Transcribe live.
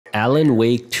Alan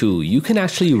Wake 2, you can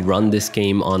actually run this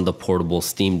game on the portable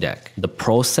Steam Deck. The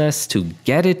process to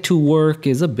get it to work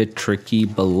is a bit tricky,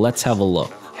 but let's have a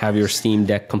look. Have your Steam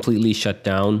Deck completely shut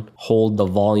down, hold the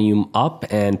volume up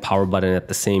and power button at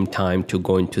the same time to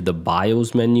go into the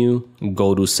BIOS menu,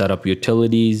 go to Setup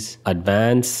Utilities,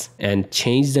 Advanced, and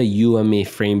change the UMA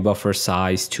frame buffer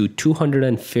size to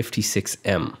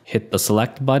 256M. Hit the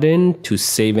select button to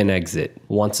save and exit.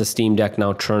 Once the Steam Deck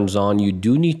now turns on, you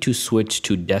do need to switch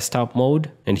to desktop mode.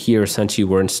 And here essentially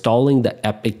we're installing the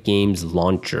Epic Games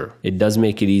launcher. It does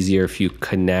make it easier if you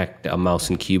connect a mouse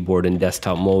and keyboard in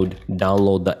desktop mode.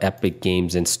 Download the Epic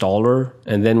Games installer,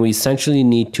 and then we essentially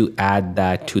need to add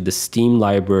that to the Steam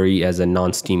library as a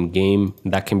non-Steam game.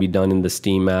 That can be done in the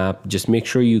Steam app. Just make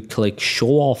sure you click show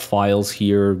all files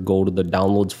here, go to the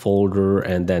downloads folder,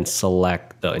 and then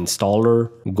select the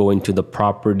installer, go into the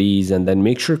properties, and then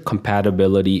make sure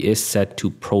compatibility is set to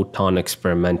Proton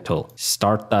Experimental.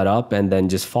 Start that up and then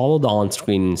just follow the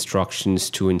on-screen instructions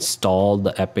to install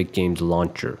the Epic Games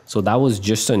launcher. So that was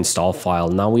just an install file.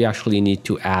 Now we actually need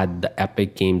to add the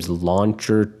Epic Games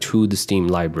launcher to the Steam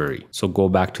library. So go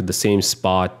back to the same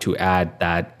spot to add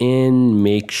that in.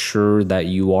 Make sure that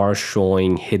you are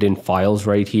showing hidden files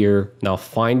right here. Now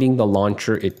finding the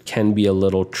launcher, it can be a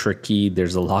little tricky.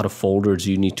 There's a lot of folders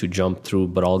you need to jump through,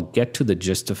 but I'll get to the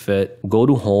gist of it. Go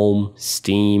to Home,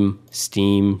 Steam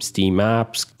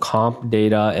Apps, Comp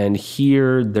Data, and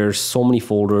here there's so many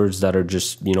folders that are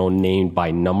just, named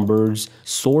by numbers.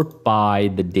 Sort by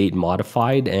the date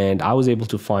modified, and I was able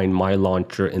to find my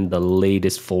launcher in the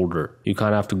latest folder. You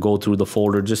kind of have to go through the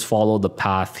folder, just follow the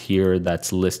path here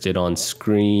that's listed on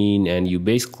screen, and you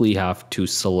basically have to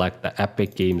select the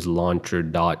Epic Games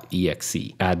Launcher.exe.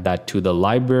 Add that to the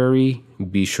library.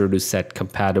 Be sure to set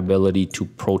compatibility to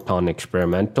Proton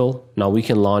Experimental. Now we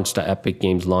can launch the Epic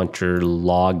Games Launcher,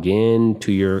 log in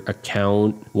to your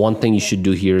account. One thing you should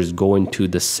do here is go into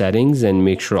the settings and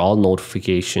make sure all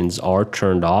notifications are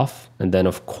turned off. And then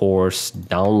of course,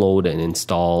 download and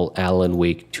install Alan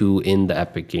Wake 2 in the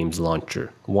Epic Games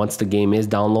Launcher. Once the game is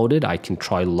downloaded, I can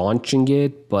try launching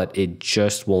it, but it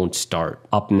just won't start.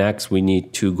 Up next, we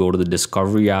need to go to the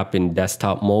Discovery app in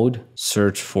desktop mode,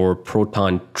 search for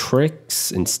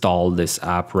Protontricks, install this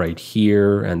app right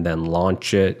here, and then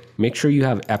launch it. Make sure you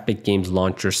have Epic Games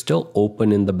Launcher still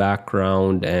open in the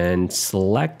background and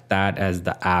select that as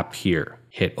the app here.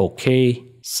 Hit OK.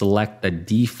 Select the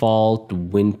default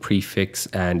Win prefix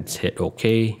and hit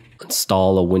OK.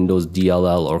 Install a Windows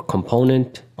DLL or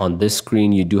component. On this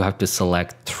screen, you do have to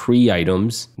select 3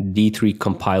 items: D3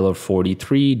 Compiler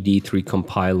 43, D3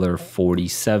 Compiler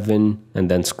 47, and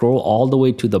then scroll all the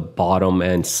way to the bottom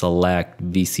and select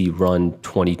VC Run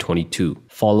 2022.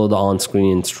 Follow the on-screen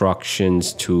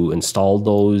instructions to install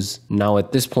those. Now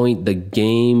at this point, the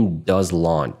game does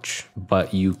launch,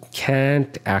 but you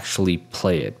can't actually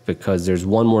play it because there's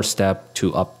one more step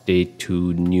to update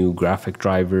to new graphic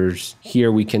drivers.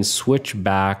 Here we can switch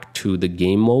back to the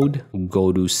game mode,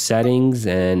 go to settings,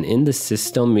 and in the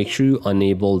system, make sure you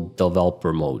enable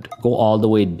developer mode. Go all the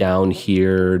way down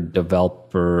here,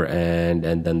 developer,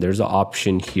 and then there's an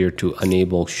option here to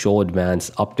enable show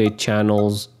advanced update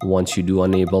channels. Once you do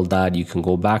enable that, you can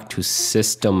go back to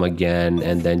system again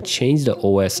and then change the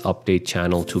OS update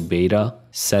channel to beta.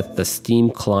 Set the Steam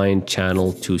client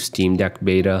channel to Steam Deck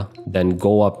beta, then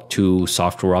go up to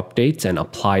software updates and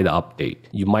apply the update.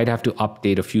 You might have to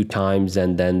update a few times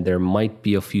and then there might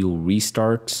be a few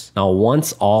restarts. Now,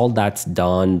 once all that's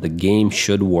done, the game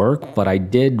should work, but I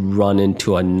did run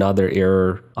into another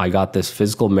error. I got this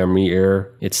physical memory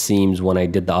error. It seems when I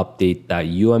did the update that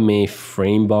UMA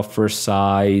frame buffer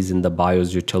size in the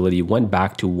BIOS utility went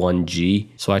back to 1G.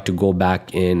 So I had to go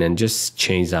back in and just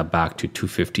change that back to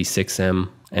 256M.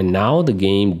 And now the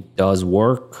game does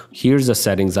work. Here's the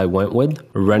settings I went with.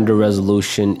 Render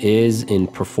resolution is in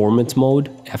performance mode.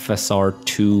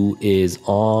 FSR2 is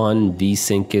on.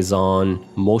 VSync is on.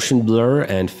 Motion blur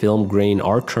and film grain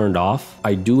are turned off.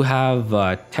 I do have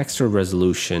texture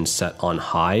resolution set on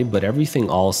high, but everything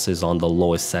else is on the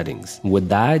lowest settings. With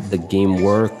that, the game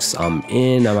works. I'm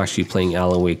actually playing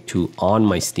Alan Wake 2 on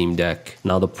my Steam Deck.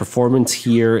 Now the performance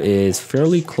here is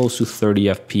fairly close to 30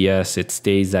 FPS. It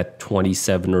stays at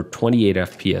 27 or 28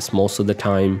 FPS most of the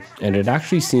time, and it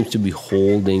actually seems to be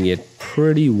holding it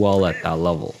pretty well at that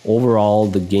level. Overall,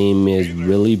 the game is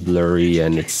really blurry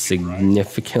and it's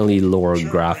significantly lower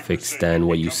graphics than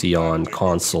what you see on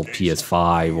console,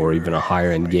 PS5, or even a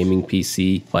higher end gaming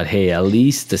PC. But hey, at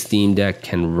least the Steam Deck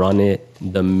can run it.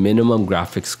 The minimum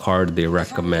graphics card they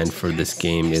recommend for this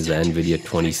game is the NVIDIA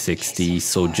 2060,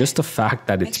 so just the fact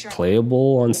that it's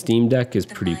playable on Steam Deck is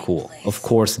pretty cool. Of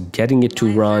course, getting it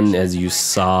to run, as you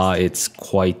saw, it's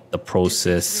quite the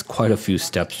process, quite a few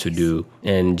steps to do.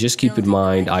 And just keep in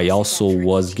mind, I also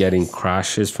was getting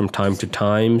crashes from time to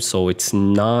time, so it's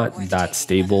not that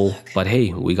stable. But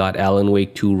hey, we got Alan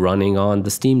Wake 2 running on the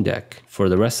Steam Deck. For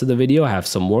the rest of the video, I have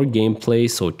some more gameplay,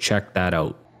 so check that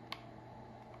out.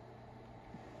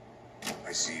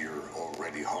 I see you're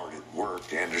already hard at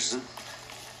work, Anderson.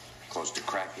 Close to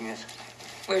cracking it?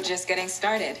 We're just getting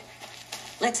started.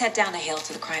 Let's head down the hill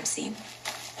to the crime scene.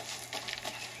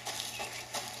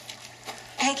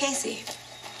 Hey, Casey.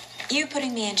 You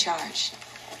putting me in charge.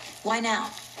 Why now?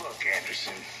 Look,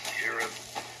 Anderson, you're a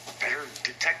better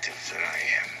detective than I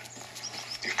am.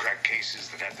 You've cracked cases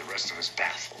that have the rest of us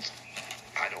baffled.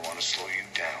 I don't want to slow you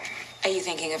down. Are you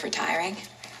thinking of retiring?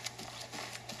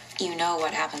 You know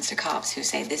what happens to cops who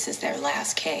say this is their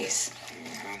last case.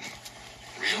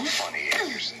 Real funny,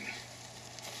 Anderson.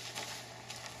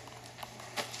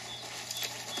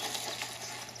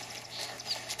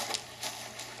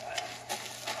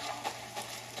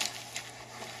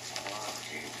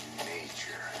 Fucking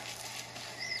nature.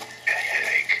 A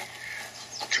headache.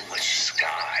 Too much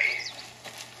sky.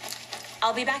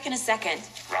 I'll be back in a second.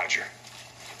 Roger.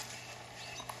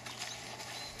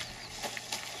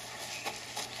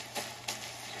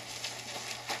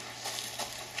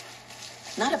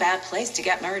 Not a bad place to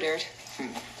get murdered.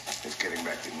 If getting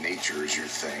back to nature is your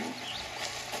thing.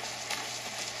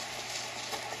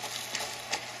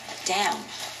 Damn.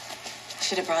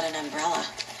 Should have brought an umbrella.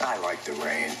 I like the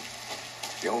rain.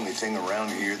 The only thing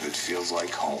around here that feels like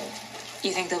home.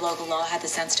 You think the local law had the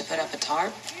sense to put up a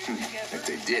tarp? If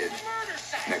they did,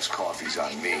 next coffee's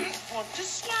on me.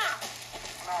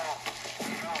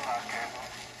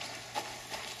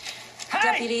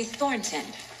 Deputy Thornton,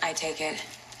 I take it.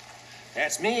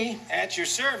 That's me, at your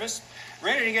service,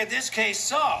 ready to get this case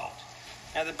solved.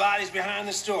 Now the body's behind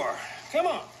the store. Come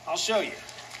on, I'll show you.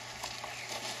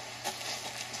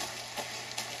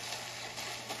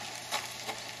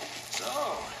 So,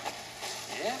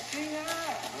 FBI,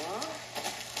 huh?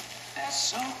 That's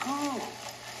so cool.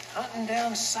 Hunting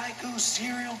down psycho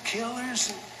serial killers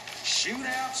and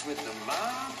shootouts with the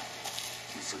mob.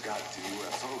 You forgot the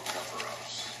UFO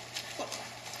cover-ups.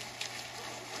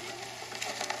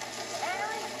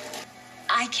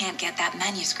 I can't get that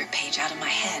manuscript page out of my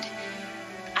head.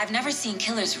 I've never seen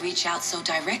killers reach out so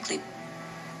directly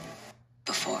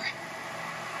before.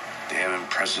 Damn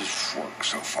impressive work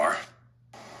so far.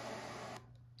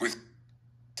 With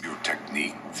your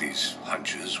technique, these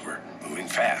hunches were moving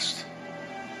fast.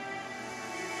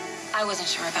 I wasn't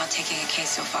sure about taking a case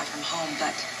so far from home,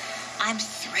 but I'm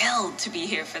thrilled to be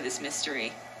here for this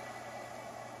mystery.